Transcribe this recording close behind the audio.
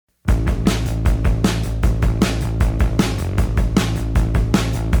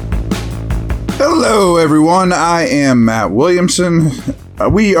everyone. I am Matt Williamson.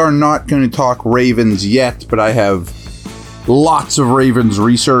 We are not going to talk Ravens yet, but I have lots of Ravens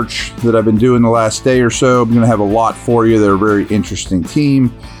research that I've been doing the last day or so. I'm going to have a lot for you. They're a very interesting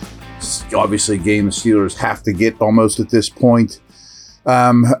team. It's obviously a game the Steelers have to get almost at this point.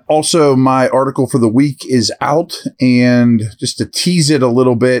 Also, my article for the week is out, and just to tease it a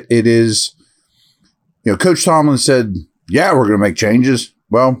little bit, it is, Coach Tomlin said, yeah, we're going to make changes.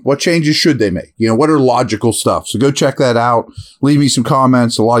 Well, what changes should they make? What are logical stuff? So go check that out. Leave me some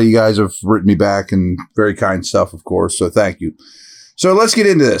comments. A lot of you guys have written me back and very kind stuff, of course. So thank you. So let's get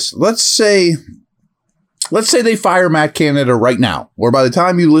into this. Let's say they fire Matt Canada right now, or by the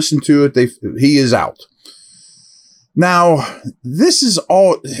time you listen to it, he is out. Now, this is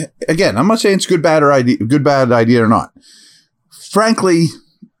all, again, I'm not saying it's good, bad idea or not. Frankly,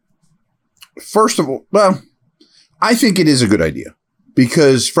 first of all, well, I think it is a good idea.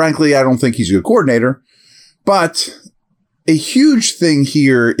 Because, frankly, I don't think he's a good coordinator. But a huge thing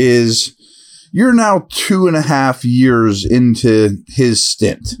here is you're now 2.5 years into his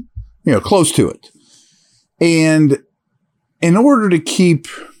stint, close to it. And in order to keep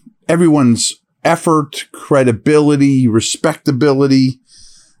everyone's effort, credibility, respectability,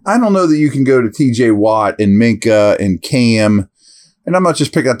 I don't know that you can go to TJ Watt and Minka and Cam, and I'm not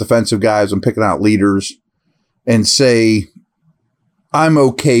just picking out defensive guys, I'm picking out leaders, and say, I'm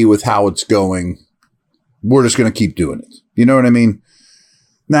okay with how it's going. We're just going to keep doing it. You know what I mean?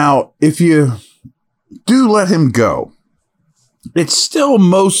 Now, if you do let him go, it's still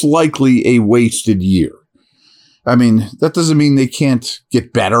most likely a wasted year. I mean, that doesn't mean they can't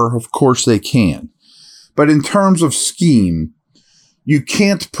get better. Of course they can. But in terms of scheme, you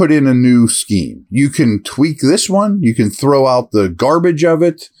can't put in a new scheme. You can tweak this one. You can throw out the garbage of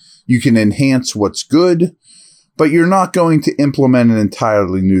it. You can enhance what's good. But you're not going to implement an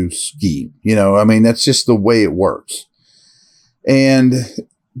entirely new scheme. That's just the way it works. And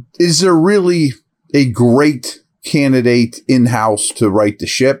is there really a great candidate in-house to right the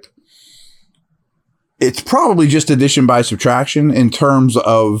ship? It's probably just addition by subtraction in terms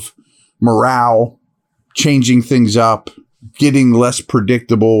of morale, changing things up, getting less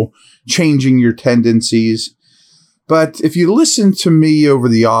predictable, changing your tendencies. But if you listen to me over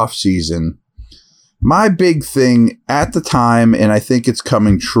the offseason, my big thing at the time, and I think it's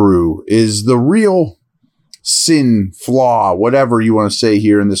coming true, is the real sin, flaw, whatever you want to say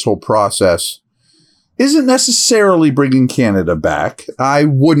here in this whole process, isn't necessarily bringing Canada back. I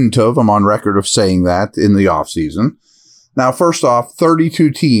wouldn't have. I'm on record of saying that in the offseason. Now, first off, 32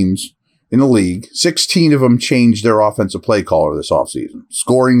 teams in the league, 16 of them changed their offensive play caller this offseason.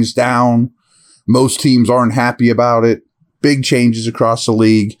 Scoring's down. Most teams aren't happy about it. Big changes across the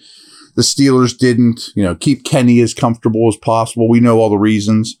league. The Steelers didn't, keep Kenny as comfortable as possible. We know all the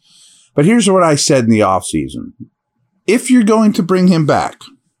reasons. But here's what I said in the offseason. If you're going to bring him back,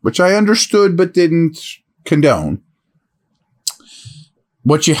 which I understood but didn't condone,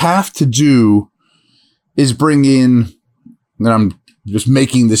 what you have to do is bring in, and I'm just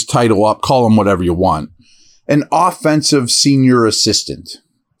making this title up, call him whatever you want, an offensive senior assistant.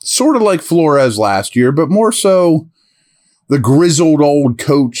 Sort of like Flores last year, but more so the grizzled old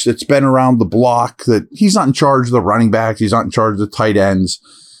coach that's been around the block, that he's not in charge of the running backs. He's not in charge of the tight ends.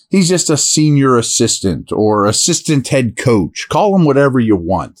 He's just a senior assistant or assistant head coach. Call him whatever you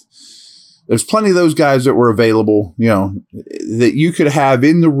want. There's plenty of those guys that were available, that you could have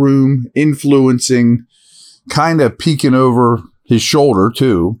in the room, influencing, kind of peeking over his shoulder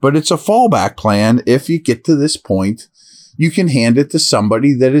too. But it's a fallback plan. If you get to this point, you can hand it to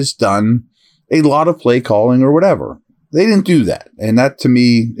somebody that has done a lot of play calling or whatever. They didn't do that, and that to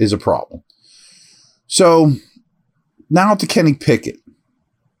me is a problem. So now to Kenny Pickett.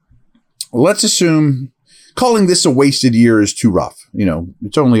 Let's assume calling this a wasted year is too rough.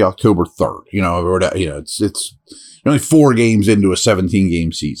 It's only October 3rd. It's only 4 games into a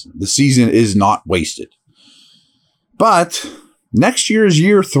 17-game season. The season is not wasted. But next year is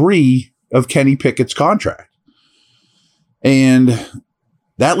year 3 of Kenny Pickett's contract. And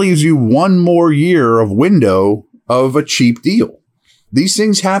that leaves you one more year of window of a cheap deal. These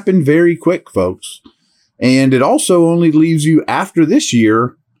things happen very quick, folks. And it also only leaves you after this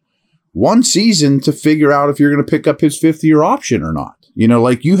year one season to figure out if you're going to pick up his 5th-year option or not.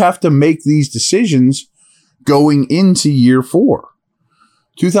 You have to make these decisions going into year 4.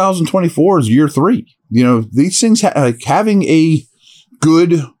 2024 is year 3. These things, having a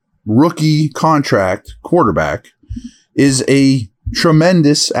good rookie contract quarterback is a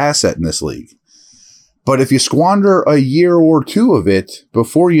tremendous asset in this league. But if you squander a year or 2 of it,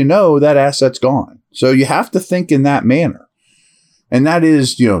 before you know, that asset's gone. So you have to think in that manner. And that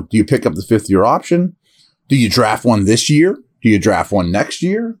is, do you pick up the 5th-year option? Do you draft one this year? Do you draft one next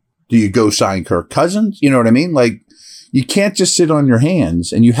year? Do you go sign Kirk Cousins? You know what I mean? Like, you can't just sit on your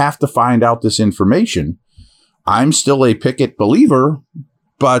hands, and you have to find out this information. I'm still a Pickett believer,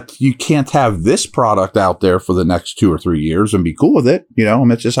 but you can't have this product out there for the next 2 or 3 years and be cool with it. You know,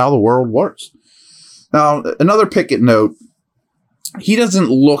 and that's just how the world works. Now, another Pickett note, he doesn't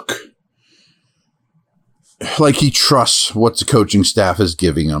look like he trusts what the coaching staff is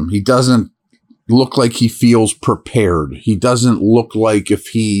giving him. He doesn't look like he feels prepared. He doesn't look like if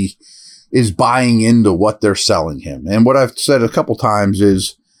he is buying into what they're selling him. And what I've said a couple times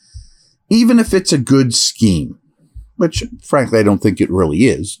is, even if it's a good scheme, which frankly I don't think it really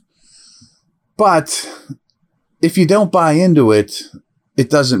is, but if you don't buy into it, it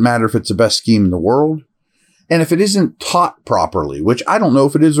doesn't matter if it's the best scheme in the world. And if it isn't taught properly, which I don't know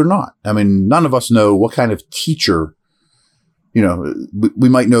if it is or not. I mean, none of us know what kind of teacher, you know, we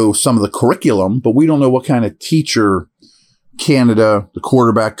might know some of the curriculum, but we don't know what kind of teacher Canada, the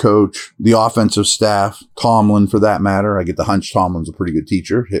quarterback coach, the offensive staff, Tomlin for that matter. I get the hunch Tomlin's a pretty good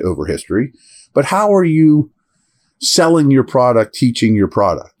teacher over history. But how are you selling your product, teaching your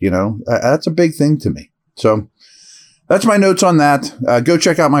product? You know, that's a big thing to me. So that's my notes on that. Go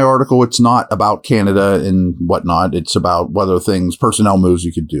check out my article. It's not about Canada and whatnot. It's about what other things, personnel moves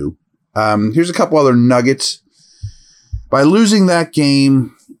you could do. Here's a couple other nuggets. By losing that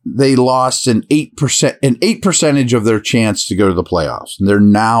game, they lost an 8% percentage of their chance to go to the playoffs. And they're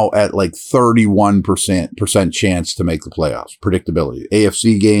now at like 31% chance to make the playoffs. Predictability.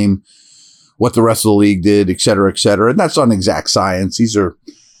 AFC game, what the rest of the league did, et cetera, et cetera. And that's not exact science. These are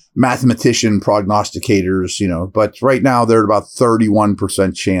mathematician prognosticators, you know, but right now they're at about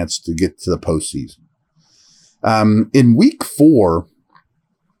 31% chance to get to the postseason. In week 4,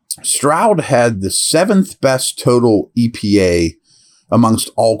 Stroud had the 7th best total EPA amongst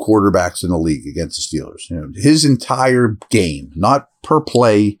all quarterbacks in the league against the Steelers. You know, his entire game, not per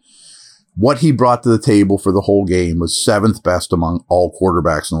play, what he brought to the table for the whole game was 7th best among all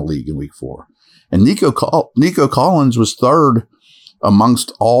quarterbacks in the league in week 4. And Nico Collins was 3rd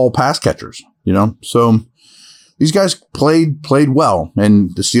amongst all pass catchers, you know. So these guys played well,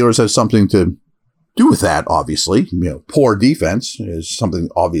 and the Steelers have something to do with that, obviously. You know, poor defense is something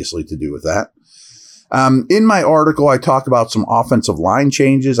obviously to do with that. In my article, I talk about some offensive line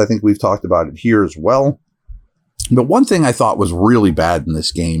changes. I think we've talked about it here as well. But one thing I thought was really bad in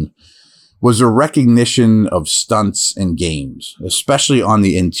this game was a recognition of stunts and games, especially on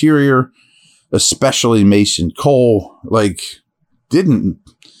the interior, especially Mason Cole.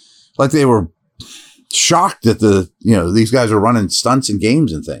 They were shocked that these guys are running stunts and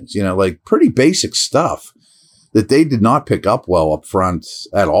games and things, you know, like pretty basic stuff that they did not pick up well up front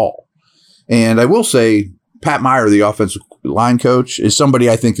at all. And I will say, Pat Meyer, the offensive line coach, is somebody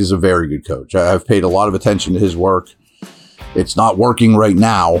I think is a very good coach. I've paid a lot of attention to his work. It's not working right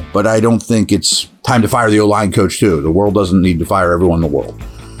now, but I don't think it's time to fire the O-line coach too. The world doesn't need to fire everyone in the world.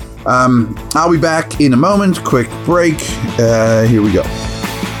 I'll be back in a moment. Quick break. Here we go.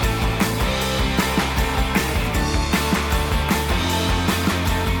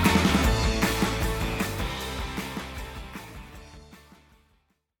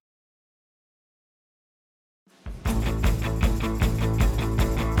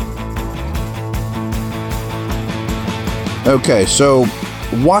 Okay, so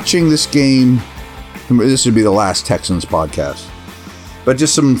watching this game, this would be the last Texans podcast, but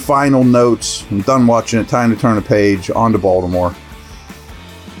just some final notes. I'm done watching it. Time to turn a page. On to Baltimore.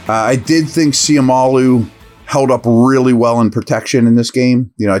 I did think Siamalu held up really well in protection in this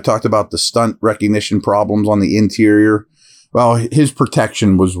game. You know, I talked about the stunt recognition problems on the interior. Well, his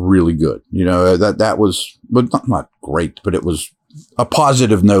protection was really good. You know, that was, but not great, but it was a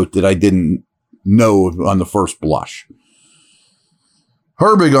positive note that I didn't know on the first blush.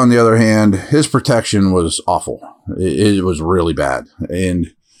 Herbig, on the other hand, his protection was awful. It was really bad. And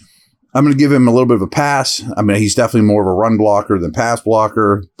I'm going to give him a little bit of a pass. I mean, he's definitely more of a run blocker than pass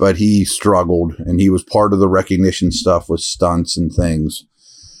blocker, but he struggled, and he was part of the recognition stuff with stunts and things.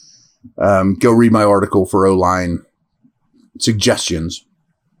 Go read my article for O-line suggestions.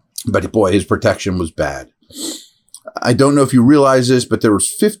 But boy, his protection was bad. I don't know if you realize this, but there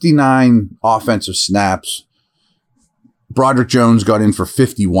was 59 offensive snaps. Broderick Jones got in for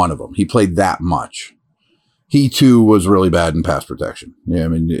 51 of them. He played that much. He, too, was really bad in pass protection. Yeah, I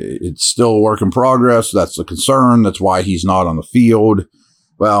mean, it's still a work in progress. That's the concern. That's why he's not on the field.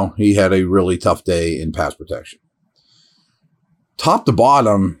 Well, he had a really tough day in pass protection. Top to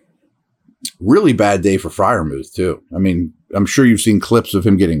bottom, really bad day for Freiermuth, too. I mean, I'm sure you've seen clips of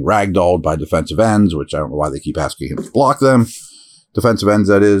him getting ragdolled by defensive ends, which I don't know why they keep asking him to block them. Defensive ends,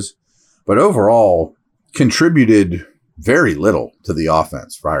 that is. But overall, contributed very little to the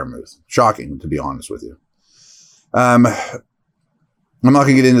offense, Freiermuth. Shocking, to be honest with you. I'm not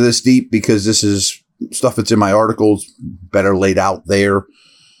going to get into this deep because this is stuff that's in my articles, better laid out there.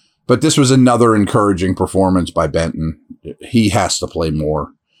 But this was another encouraging performance by Benton. He has to play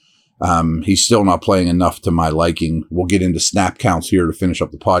more. He's still not playing enough to my liking. We'll get into snap counts here to finish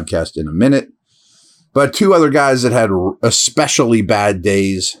up the podcast in a minute. But two other guys that had especially bad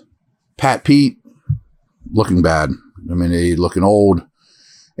days. Pat Pete, looking bad. I mean, he's looking old.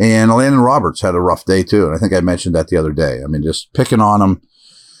 And Landon Roberts had a rough day too. And I think I mentioned that the other day. I mean, just picking on him.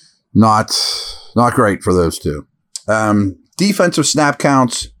 Not great for those two. Defensive snap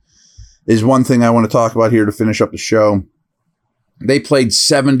counts is one thing I want to talk about here to finish up the show. They played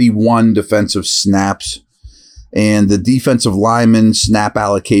 71 defensive snaps, and the defensive lineman snap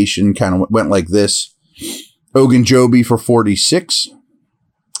allocation kind of went like this. Ogunjobi for 46,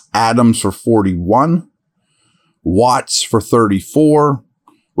 Adams for 41, Watts for 34,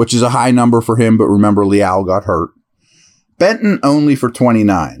 which is a high number for him, but remember Leal got hurt. Benton only for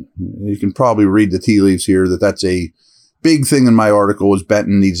 29. You can probably read the tea leaves here that's a big thing in my article is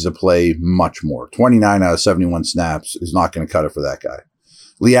Benton needs to play much more. 29 out of 71 snaps is not going to cut it for that guy.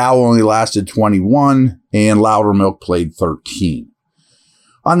 Leal only lasted 21, and Loudermilk played 13.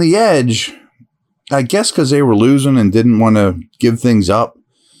 On the edge, I guess because they were losing and didn't want to give things up,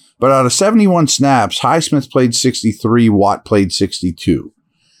 but out of 71 snaps, Highsmith played 63, Watt played 62.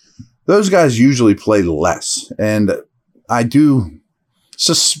 Those guys usually play less, and I do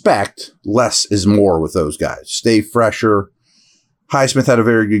suspect less is more with those guys. Stay fresher. Highsmith had a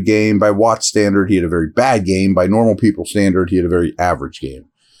very good game. By Watt's standard, he had a very bad game. By normal people's standard, he had a very average game.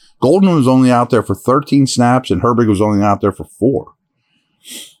 Golden was only out there for 13 snaps, and Herbig was only out there for 4.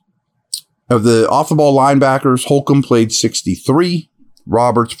 Of the off-the-ball linebackers, Holcomb played 63.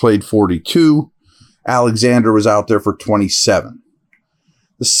 Roberts played 42. Alexander was out there for 27.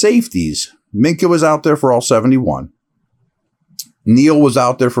 The safeties, Minka was out there for all 71. Neal was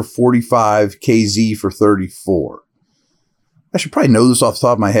out there for 45, KZ for 34. I should probably know this off the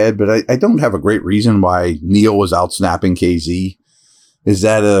top of my head, but I don't have a great reason why Neal was out snapping KZ. Is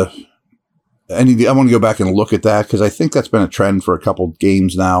that I want to go back and look at that because I think that's been a trend for a couple of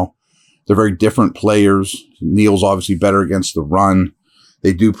games now. They're very different players. Neal's obviously better against the run.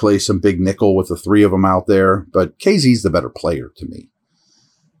 They do play some big nickel with the three of them out there, but KZ's the better player to me.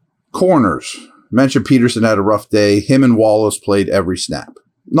 Corners. Mentioned Peterson had a rough day. Him and Wallace played every snap.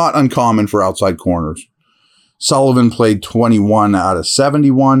 Not uncommon for outside corners. Sullivan played 21 out of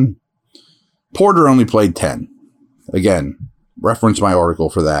 71. Porter only played 10. Again, reference my article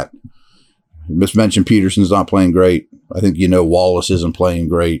for that. Mentioned Peterson's not playing great. I think Wallace isn't playing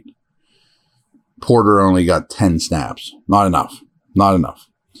great. Porter only got 10 snaps. Not enough. Not enough.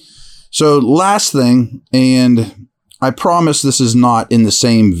 So last thing, and I promise this is not in the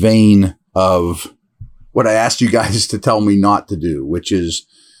same vein of what I asked you guys to tell me not to do, which is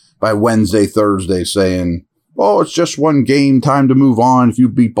by Wednesday, Thursday saying, oh, it's just one game, time to move on. If you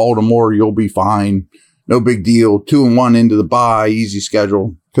beat Baltimore, you'll be fine. No big deal. 2-1 into the bye, easy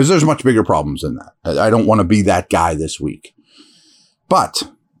schedule. Because there's much bigger problems than that. I don't want to be that guy this week. But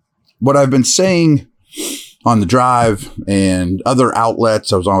what I've been saying on the drive and other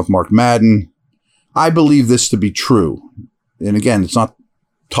outlets, I was on with Mark Madden, I believe this to be true. And again, it's not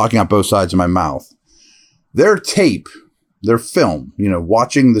talking out both sides of my mouth. Their tape, their film,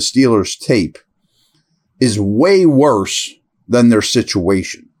 watching the Steelers tape is way worse than their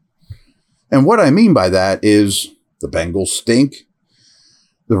situation. And what I mean by that is the Bengals stink.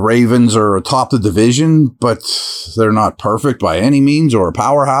 The Ravens are atop the division, but they're not perfect by any means or a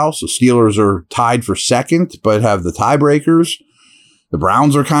powerhouse. The Steelers are tied for second, but have the tiebreakers. The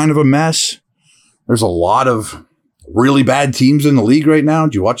Browns are kind of a mess. There's a lot of really bad teams in the league right now.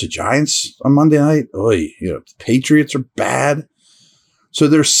 Did you watch the Giants on Monday night? The Patriots are bad. So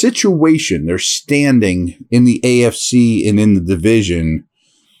their situation, their standing in the AFC and in the division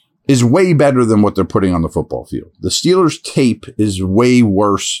is way better than what they're putting on the football field. The Steelers' tape is way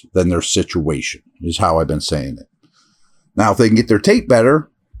worse than their situation, is how I've been saying it. Now, if they can get their tape better,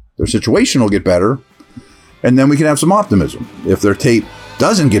 their situation will get better, and then we can have some optimism. If their tape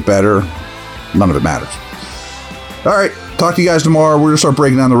doesn't get better, none of it matters. All right, talk to you guys tomorrow. We're going to start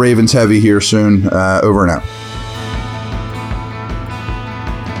breaking down the Ravens heavy here soon. Over and out.